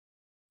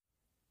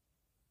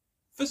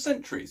For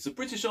centuries, the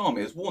British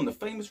Army has worn the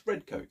famous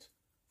redcoat,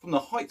 from the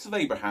Heights of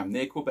Abraham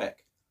near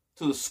Quebec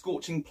to the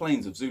scorching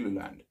plains of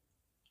Zululand.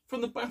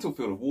 From the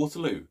battlefield of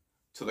Waterloo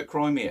to the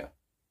Crimea,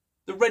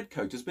 the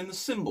redcoat has been the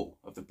symbol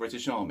of the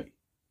British Army.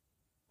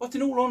 But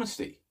in all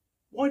honesty,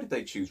 why did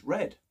they choose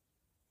red?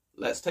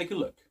 Let's take a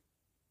look.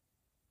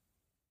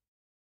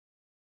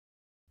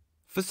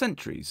 For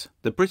centuries,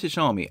 the British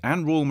Army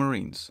and Royal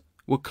Marines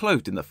were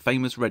clothed in the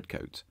famous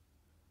redcoat.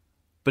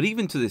 But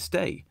even to this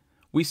day,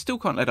 we still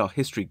can't let our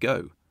history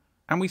go,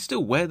 and we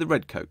still wear the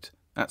redcoat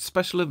at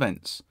special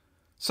events,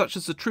 such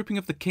as the trooping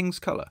of the King's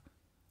Colour,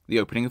 the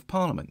opening of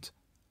Parliament,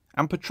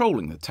 and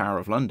patrolling the Tower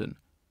of London.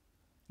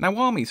 Now,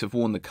 armies have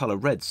worn the colour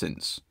red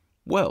since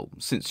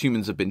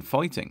humans have been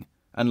fighting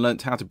and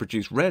learnt how to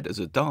produce red as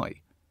a dye.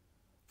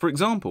 For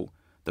example,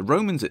 the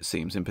Romans, it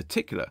seems in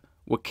particular,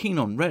 were keen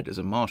on red as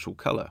a martial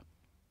colour.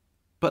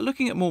 But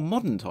looking at more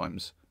modern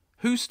times,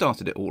 who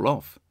started it all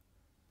off?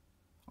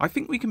 I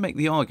think we can make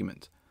the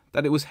argument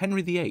that it was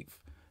Henry VIII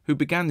who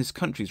began this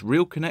country's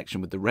real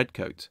connection with the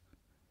redcoat.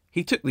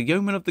 He took the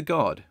yeomen of the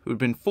guard who had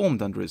been formed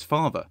under his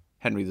father,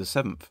 Henry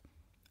VII,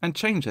 and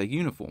changed their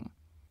uniform.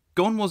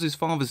 Gone was his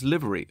father's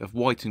livery of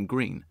white and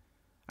green,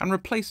 and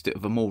replaced it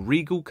with a more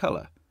regal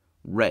colour,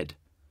 red.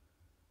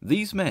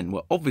 These men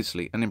were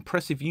obviously an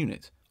impressive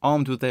unit,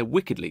 armed with their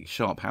wickedly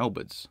sharp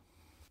halberds.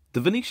 The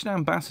Venetian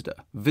ambassador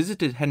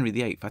visited Henry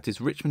VIII at his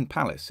Richmond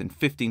palace in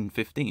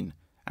 1515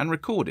 and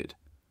recorded,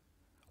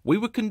 "We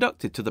were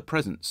conducted to the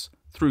presence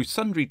through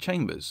sundry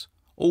chambers,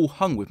 all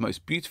hung with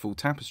most beautiful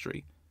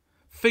tapestry,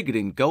 figured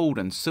in gold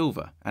and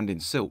silver and in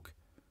silk,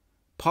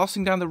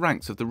 passing down the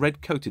ranks of the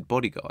red-coated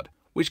bodyguard,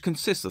 which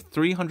consists of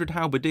 300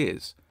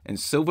 halberdiers in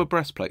silver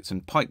breastplates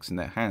and pikes in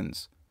their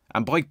hands,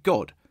 and by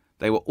God,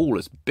 they were all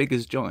as big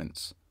as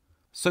giants,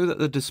 so that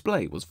the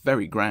display was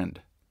very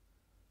grand."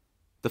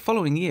 The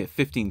following year,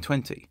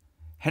 1520,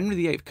 Henry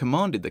VIII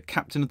commanded the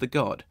captain of the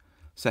guard,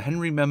 Sir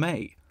Henry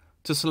Mermet,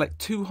 to select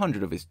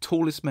 200 of his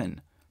tallest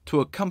men to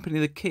accompany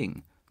the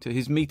king to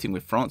his meeting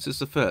with Francis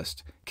I,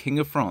 King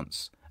of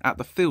France, at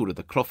the Field of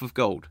the Cloth of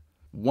Gold.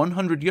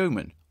 100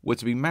 yeomen were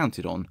to be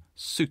mounted on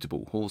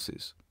suitable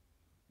horses.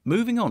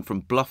 Moving on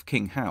from bluff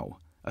King Howe,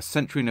 a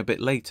century and a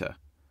bit later,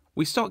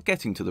 we start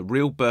getting to the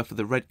real birth of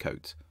the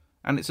redcoat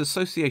and its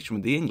association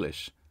with the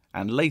English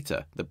and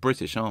later the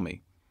British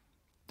Army.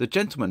 The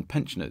gentlemen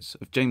pensioners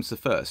of James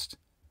I,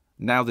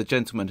 now the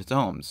gentlemen at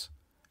arms,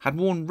 had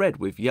worn red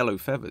with yellow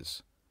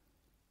feathers.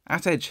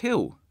 At Edge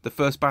Hill, the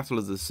first battle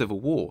of the Civil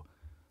War,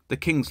 the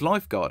King's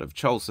Lifeguard of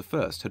Charles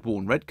I had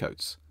worn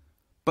redcoats,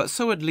 but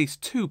so had at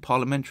least 2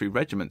 parliamentary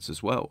regiments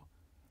as well.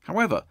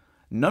 However,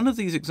 none of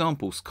these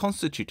examples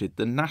constituted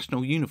the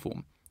national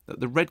uniform that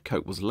the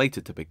redcoat was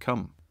later to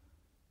become.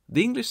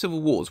 The English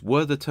Civil Wars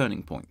were the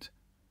turning point.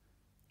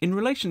 In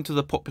relation to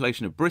the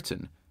population of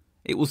Britain,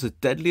 it was the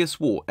deadliest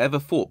war ever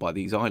fought by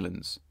these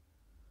islands.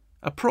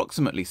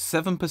 Approximately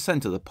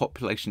 7% of the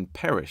population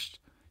perished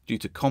due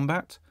to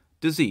combat,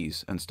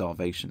 disease and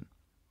starvation.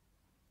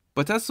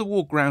 But as the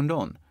war ground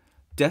on,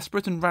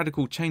 desperate and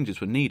radical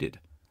changes were needed,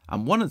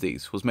 and one of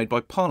these was made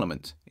by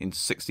Parliament in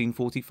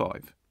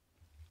 1645.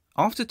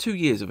 After 2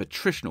 years of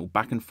attritional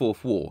back and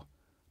forth war,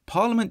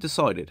 Parliament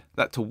decided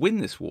that to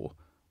win this war,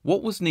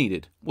 what was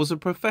needed was a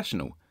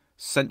professional,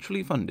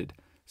 centrally funded,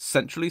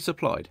 centrally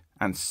supplied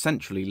and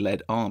centrally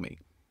led army.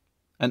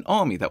 An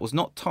army that was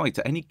not tied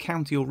to any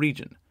county or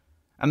region,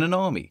 and an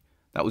army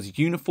that was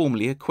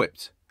uniformly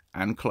equipped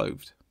and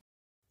clothed.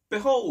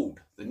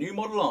 Behold, the new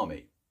model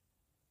army.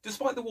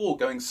 Despite the war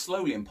going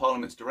slowly in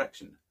Parliament's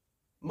direction,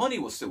 money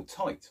was still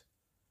tight,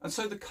 and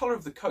so the colour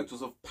of the coat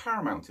was of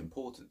paramount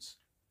importance.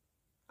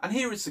 And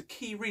here is the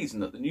key reason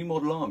that the new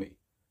model army,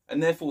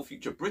 and therefore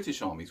future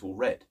British armies, wore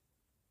red.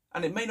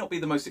 And it may not be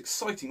the most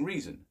exciting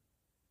reason,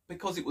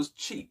 because it was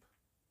cheap.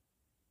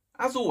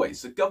 As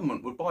always, the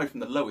government would buy from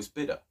the lowest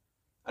bidder,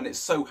 and it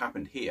so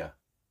happened here.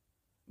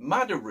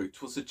 Madder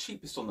root was the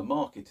cheapest on the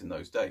market in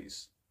those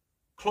days.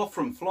 Cloth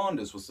from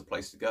Flanders was the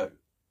place to go.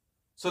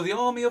 So the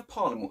army of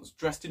Parliament was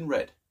dressed in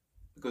red,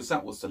 because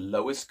that was the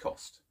lowest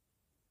cost.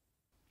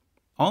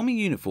 Army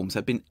uniforms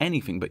had been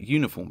anything but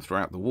uniform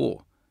throughout the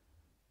war.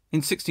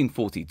 In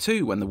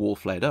 1642, when the war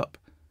flared up,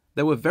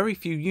 there were very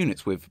few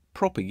units with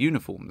proper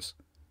uniforms,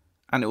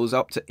 and it was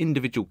up to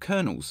individual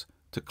colonels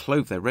to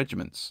clothe their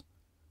regiments.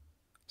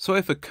 So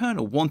if a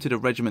colonel wanted a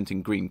regiment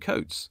in green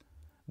coats,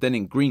 then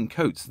in green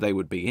coats they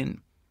would be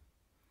in.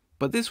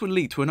 But this would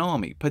lead to an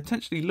army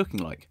potentially looking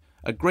like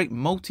a great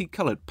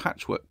multicoloured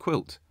patchwork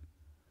quilt.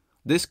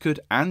 This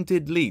could and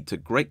did lead to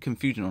great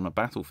confusion on a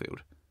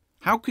battlefield.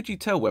 How could you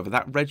tell whether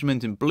that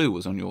regiment in blue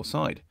was on your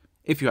side,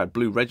 if you had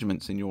blue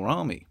regiments in your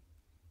army?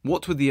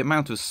 What with the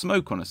amount of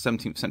smoke on a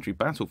 17th century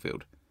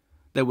battlefield,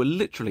 there were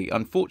literally,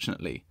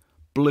 unfortunately,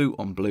 blue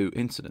on blue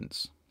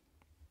incidents.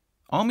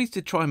 Armies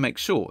did try and make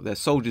sure their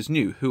soldiers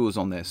knew who was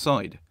on their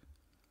side.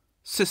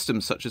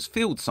 Systems such as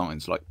field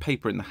signs like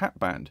paper in the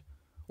hatband,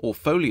 or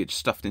foliage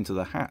stuffed into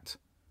the hat.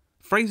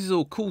 Phrases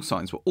or call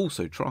signs were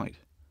also tried.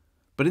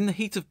 But in the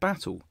heat of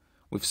battle,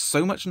 with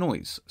so much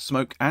noise,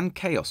 smoke and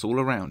chaos all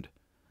around,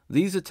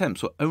 these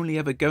attempts were only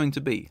ever going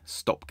to be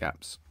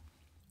stopgaps.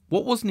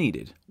 What was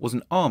needed was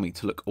an army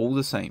to look all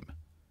the same.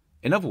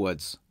 In other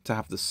words, to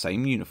have the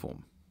same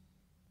uniform.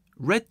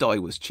 Red dye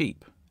was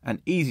cheap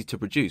and easy to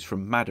produce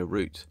from madder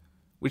root,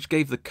 which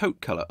gave the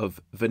coat colour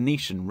of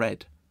Venetian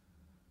red.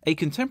 A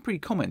contemporary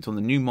comment on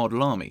the new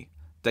model army,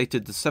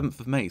 dated the 7th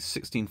of May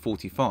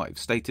 1645,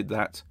 stated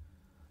that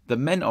 "the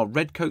men are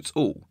redcoats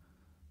all,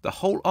 the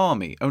whole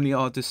army only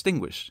are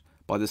distinguished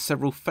by the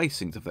several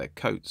facings of their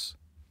coats."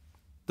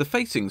 The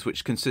facings,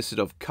 which consisted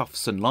of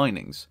cuffs and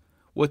linings,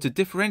 were to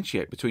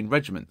differentiate between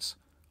regiments,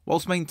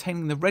 whilst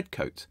maintaining the red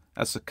coat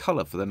as the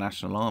colour for the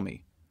national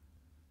army.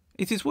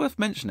 It is worth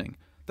mentioning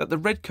that the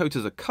red coat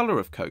as a colour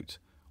of coat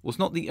was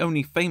not the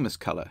only famous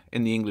colour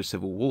in the English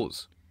Civil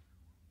Wars.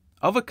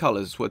 Other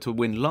colours were to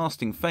win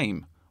lasting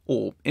fame,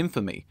 or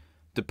infamy,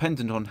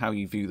 dependent on how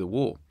you view the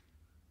war.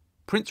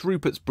 Prince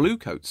Rupert's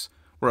Bluecoats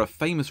were a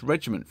famous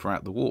regiment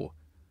throughout the war,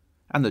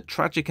 and the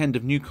tragic end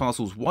of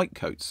Newcastle's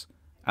Whitecoats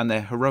and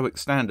their heroic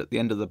stand at the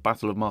end of the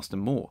Battle of Marston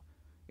Moor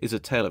is a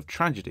tale of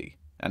tragedy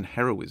and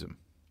heroism.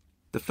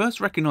 The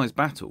first recognised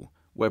battle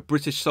where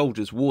British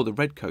soldiers wore the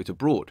red coat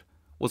abroad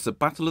was the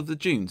Battle of the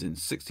Dunes in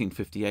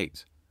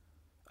 1658.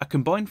 A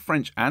combined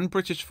French and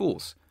British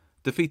force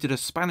defeated a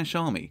Spanish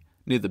army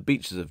near the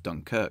beaches of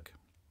Dunkirk.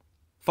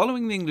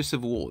 Following the English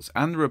Civil Wars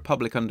and the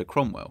Republic under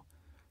Cromwell,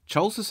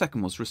 Charles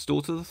II was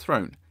restored to the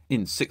throne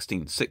in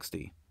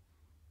 1660.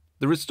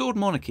 The restored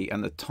monarchy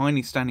and the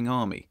tiny standing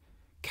army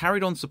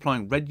carried on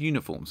supplying red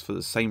uniforms for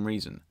the same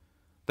reason.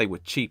 They were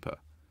cheaper.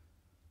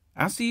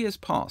 As the years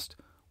passed,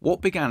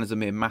 what began as a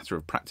mere matter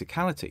of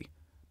practicality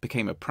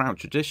became a proud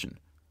tradition.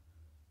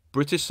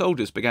 British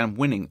soldiers began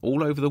winning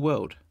all over the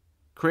world,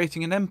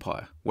 creating an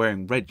empire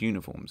wearing red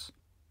uniforms.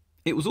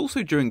 It was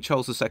also during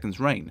Charles II's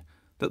reign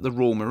that the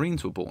Royal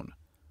Marines were born.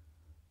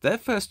 Their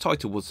first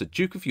title was the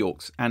Duke of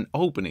York's and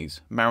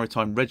Albany's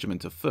Maritime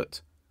Regiment of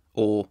Foot,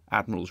 or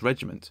Admiral's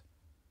Regiment.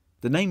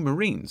 The name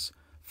Marines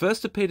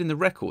first appeared in the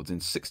records in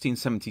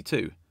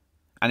 1672,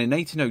 and in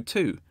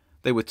 1802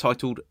 they were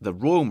titled the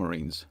Royal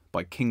Marines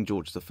by King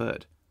George III.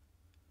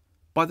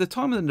 By the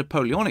time of the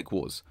Napoleonic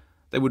Wars,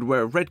 they would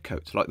wear a red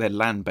coat like their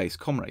land-based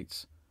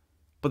comrades.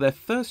 But their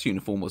first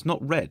uniform was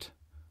not red,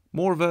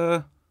 more of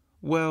a,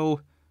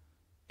 well,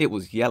 it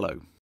was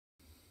yellow.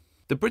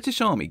 The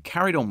British Army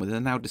carried on with a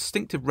now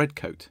distinctive red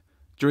coat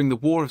during the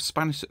War of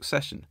Spanish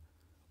Succession,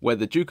 where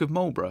the Duke of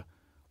Marlborough,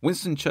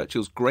 Winston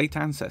Churchill's great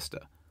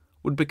ancestor,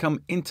 would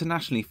become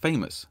internationally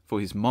famous for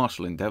his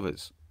martial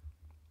endeavours.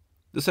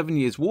 The 7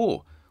 Years'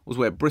 War was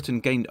where Britain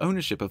gained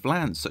ownership of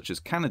lands such as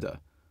Canada,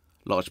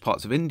 large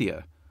parts of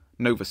India,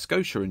 Nova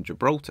Scotia and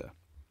Gibraltar.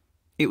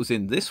 It was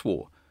in this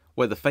war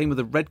where the fame of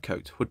the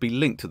redcoat would be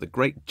linked to the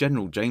great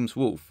General James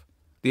Wolfe,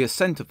 the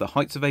ascent of the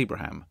Heights of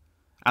Abraham,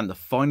 and the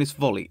finest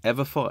volley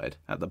ever fired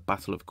at the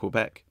Battle of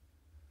Quebec.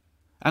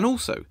 And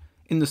also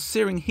in the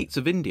searing heats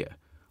of India,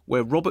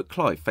 where Robert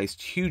Clive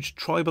faced huge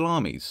tribal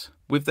armies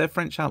with their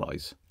French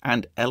allies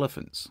and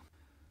elephants.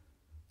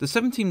 The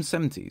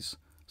 1770s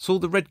saw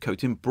the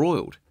redcoat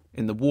embroiled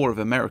in the War of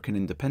American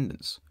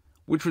Independence,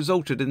 which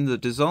resulted in the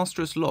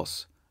disastrous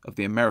loss of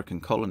the American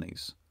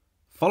colonies.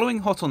 Following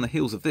hot on the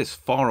heels of this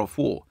far-off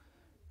war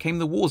came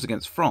the wars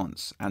against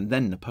France and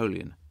then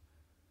Napoleon.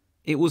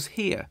 It was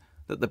here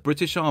that the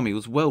British Army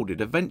was welded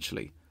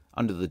eventually,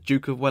 under the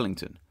Duke of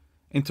Wellington,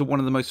 into one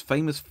of the most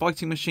famous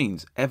fighting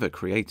machines ever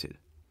created.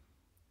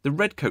 The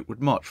redcoat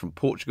would march from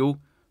Portugal,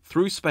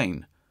 through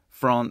Spain,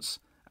 France,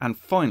 and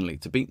finally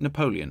to beat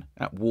Napoleon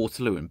at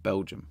Waterloo in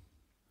Belgium.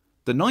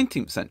 The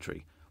 19th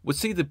century would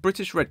see the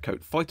British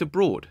redcoat fight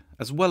abroad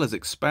as well as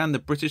expand the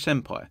British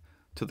Empire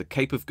to the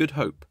Cape of Good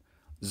Hope,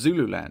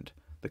 Zululand,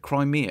 the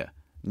Crimea,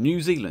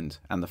 New Zealand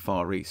and the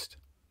Far East.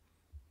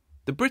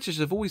 The British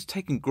have always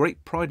taken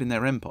great pride in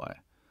their empire,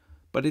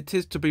 but it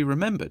is to be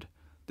remembered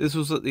this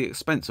was at the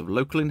expense of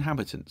local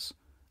inhabitants,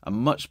 and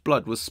much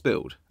blood was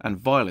spilled and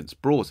violence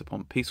brought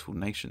upon peaceful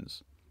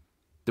nations.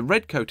 The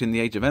redcoat in the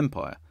Age of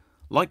Empire,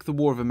 like the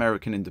War of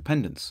American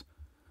Independence,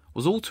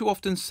 was all too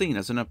often seen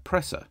as an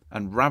oppressor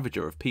and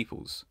ravager of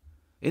peoples.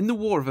 In the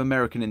War of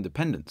American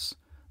Independence,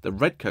 the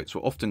redcoats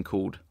were often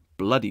called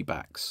bloody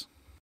backs.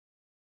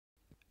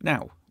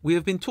 Now, we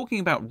have been talking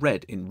about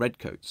red in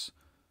redcoats,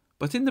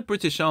 but in the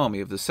British Army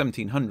of the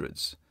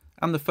 1700s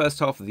and the first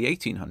half of the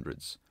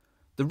 1800s,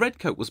 the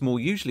redcoat was more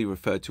usually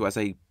referred to as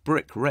a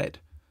brick red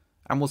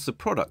and was the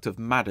product of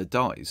madder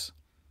dyes.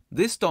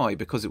 This dye,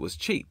 because it was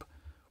cheap,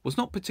 was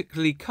not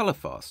particularly colour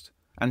fast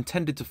and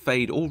tended to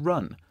fade or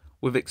run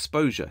with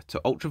exposure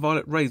to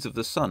ultraviolet rays of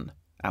the sun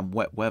and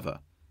wet weather.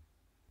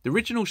 The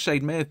original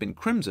shade may have been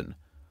crimson,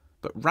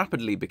 but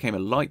rapidly became a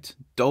light,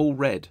 dull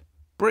red,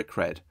 brick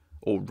red,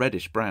 or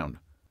reddish brown.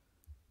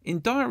 In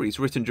diaries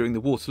written during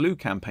the Waterloo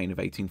campaign of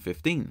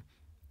 1815,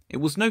 it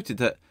was noted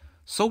that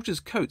soldiers'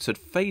 coats had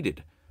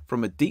faded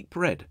from a deep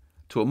red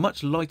to a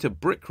much lighter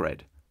brick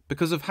red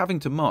because of having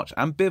to march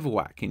and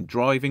bivouac in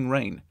driving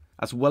rain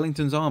as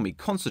Wellington's army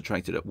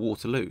concentrated at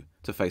Waterloo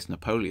to face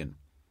Napoleon.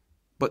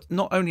 But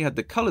not only had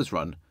the colours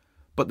run,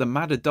 but the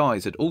madder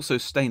dyes had also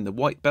stained the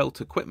white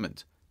belt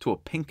equipment to a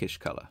pinkish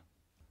colour.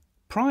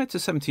 Prior to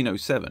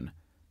 1707,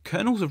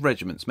 colonels of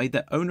regiments made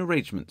their own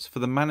arrangements for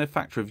the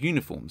manufacture of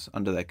uniforms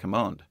under their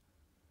command.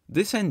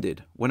 This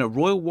ended when a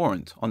royal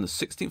warrant on the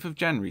 16th of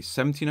January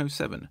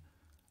 1707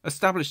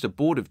 established a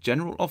board of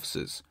general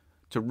officers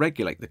to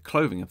regulate the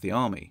clothing of the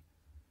army.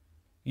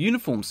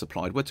 Uniforms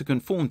supplied were to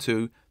conform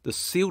to the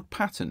sealed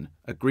pattern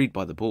agreed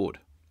by the board.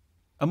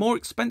 A more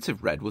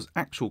expensive red was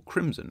actual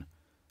crimson,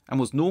 and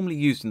was normally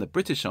used in the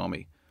British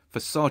Army for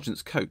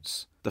sergeants'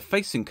 coats, the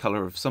facing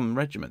colour of some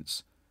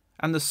regiments,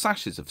 and the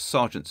sashes of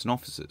sergeants and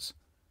officers.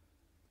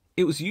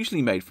 It was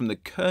usually made from the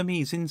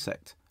kermes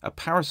insect, a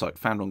parasite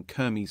found on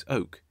kermes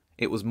oak.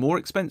 It was more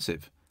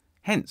expensive,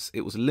 hence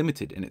it was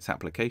limited in its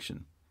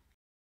application.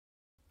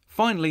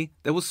 Finally,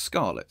 there was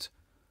scarlet,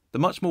 the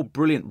much more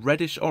brilliant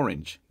reddish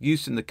orange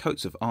used in the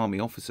coats of army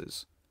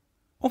officers.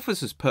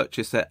 Officers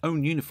purchased their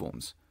own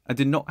uniforms and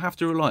did not have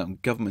to rely on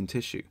government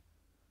issue.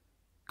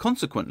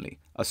 Consequently,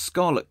 a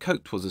scarlet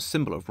coat was a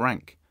symbol of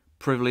rank,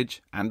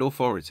 privilege and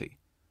authority.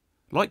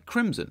 Like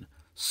crimson,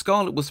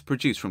 scarlet was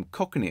produced from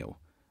cochineal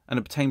and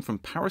obtained from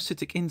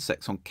parasitic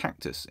insects on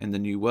cactus in the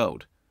New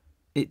World.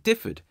 It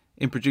differed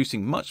in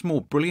producing much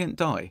more brilliant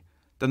dye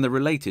than the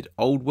related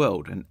Old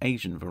World and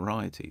Asian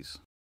varieties.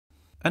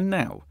 And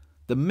now,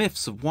 the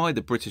myths of why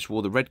the British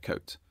wore the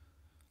redcoat.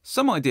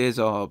 Some ideas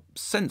are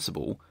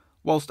sensible,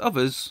 whilst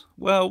others,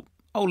 well,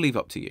 I'll leave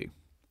up to you.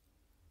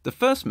 The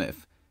first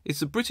myth is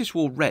the British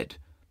wore red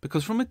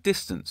because from a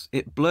distance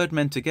it blurred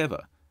men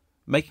together,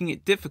 making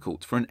it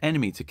difficult for an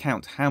enemy to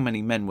count how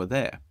many men were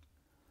there.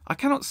 I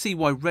cannot see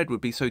why red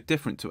would be so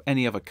different to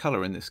any other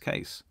colour in this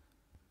case.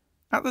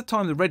 At the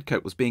time the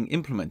redcoat was being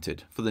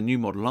implemented for the new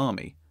model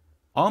army,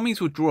 armies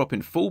would draw up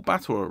in full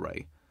battle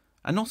array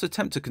and not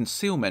attempt to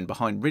conceal men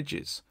behind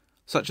ridges,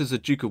 such as the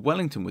Duke of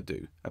Wellington would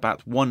do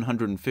about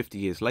 150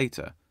 years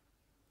later.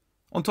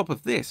 On top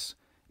of this,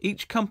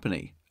 each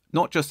company,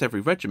 not just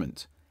every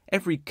regiment,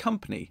 every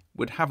company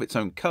would have its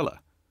own colour.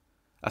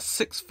 A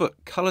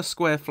 6-foot colour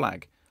square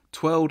flag,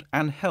 twirled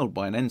and held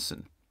by an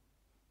ensign.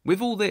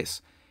 With all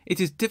this, it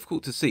is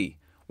difficult to see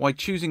why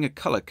choosing a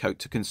colour coat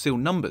to conceal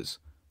numbers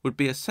would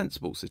be a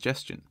sensible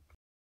suggestion.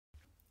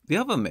 The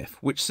other myth,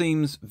 which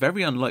seems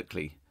very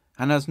unlikely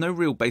and has no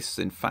real basis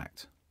in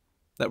fact,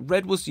 that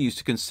red was used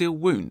to conceal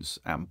wounds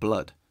and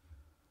blood.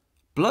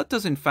 Blood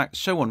does in fact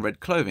show on red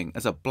clothing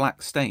as a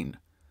black stain,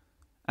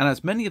 and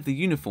as many of the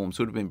uniforms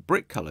would have been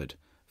brick coloured,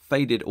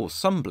 faded or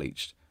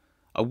sun-bleached,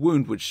 a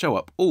wound would show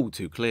up all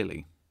too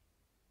clearly.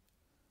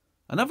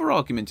 Another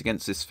argument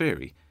against this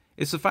theory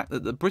is the fact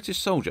that the British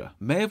soldier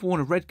may have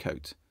worn a red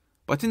coat,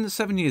 but in the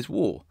 7 Years'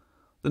 War,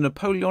 the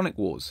Napoleonic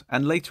Wars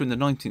and later in the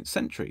 19th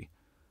century,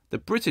 the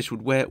British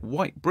would wear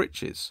white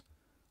breeches,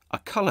 a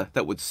colour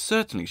that would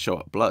certainly show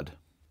up blood.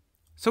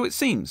 So it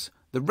seems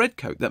the red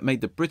coat that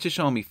made the British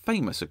Army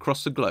famous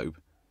across the globe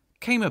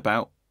came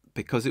about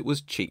because it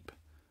was cheap.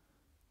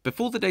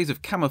 Before the days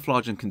of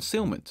camouflage and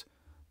concealment,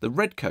 the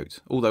redcoat,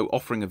 although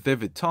offering a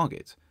vivid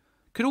target,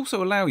 could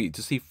also allow you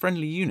to see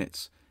friendly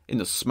units in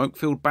the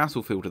smoke-filled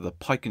battlefield of the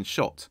pike and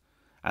shot,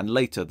 and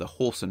later the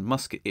horse and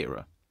musket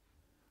era.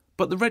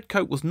 But the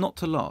redcoat was not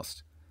to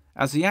last,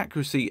 as the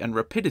accuracy and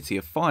rapidity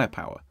of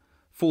firepower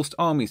forced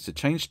armies to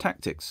change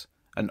tactics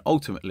and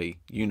ultimately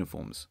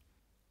uniforms.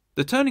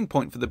 The turning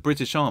point for the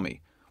British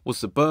Army was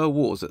the Boer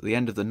Wars at the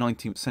end of the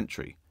 19th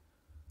century,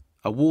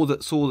 a war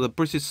that saw the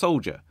British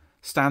soldier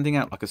standing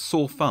out like a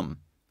sore thumb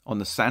on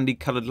the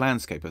sandy-coloured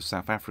landscape of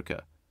South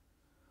Africa.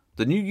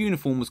 The new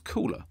uniform was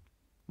cooler,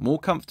 more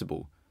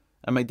comfortable,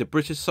 and made the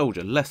British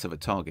soldier less of a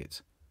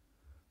target.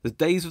 The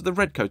days of the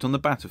redcoat on the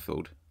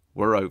battlefield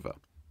were over,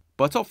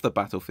 but off the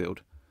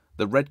battlefield,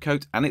 the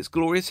redcoat and its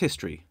glorious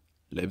history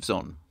lives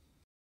on.